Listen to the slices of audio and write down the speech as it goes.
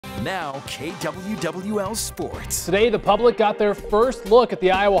Now, KWWL Sports. Today, the public got their first look at the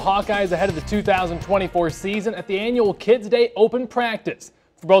Iowa Hawkeyes ahead of the 2024 season at the annual Kids Day Open Practice.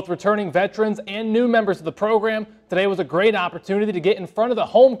 For both returning veterans and new members of the program, today was a great opportunity to get in front of the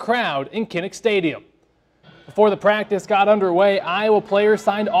home crowd in Kinnick Stadium. Before the practice got underway, Iowa players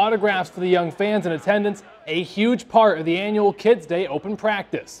signed autographs for the young fans in attendance, a huge part of the annual Kids Day Open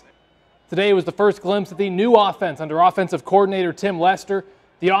Practice. Today was the first glimpse at the new offense under offensive coordinator Tim Lester.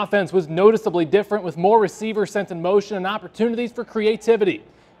 The offense was noticeably different with more receivers sent in motion and opportunities for creativity.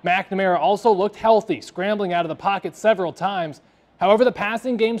 McNamara also looked healthy, scrambling out of the pocket several times. However, the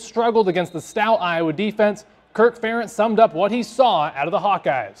passing game struggled against the stout Iowa defense. Kirk Ferentz summed up what he saw out of the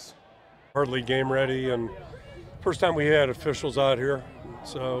Hawkeyes. Hardly game ready, and first time we had officials out here,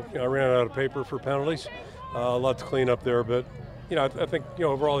 so I ran out of paper for penalties. A lot to clean up there, but I think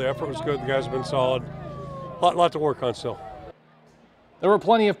overall the effort was good. The guys have been solid. Lot to work on still. There were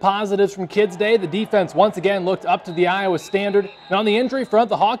plenty of positives from Kids Day. The defense once again looked up to the Iowa standard. And on the injury front,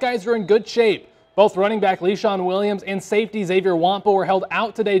 the Hawkeyes are in good shape. Both running back Leshawn Williams and safety Xavier Wampo were held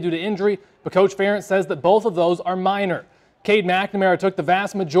out today due to injury, but Coach Ferentz says that both of those are minor. Cade McNamara took the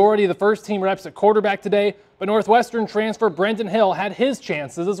vast majority of the first team reps at quarterback today, but Northwestern transfer Brendan Hill had his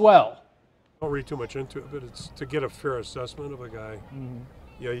chances as well. Don't read too much into it, but it's to get a fair assessment of a guy.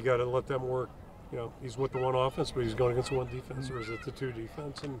 You got to let them work. He's with the one offense, but he's going against one defense, or is it the two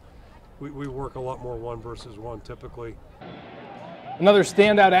defense? And we work a lot more one versus one typically. Another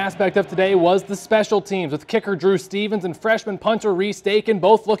standout aspect of today was the special teams, with kicker Drew Stevens and freshman punter Reese Dakin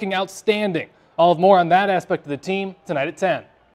both looking outstanding. I'll have more on that aspect of the team tonight at 10.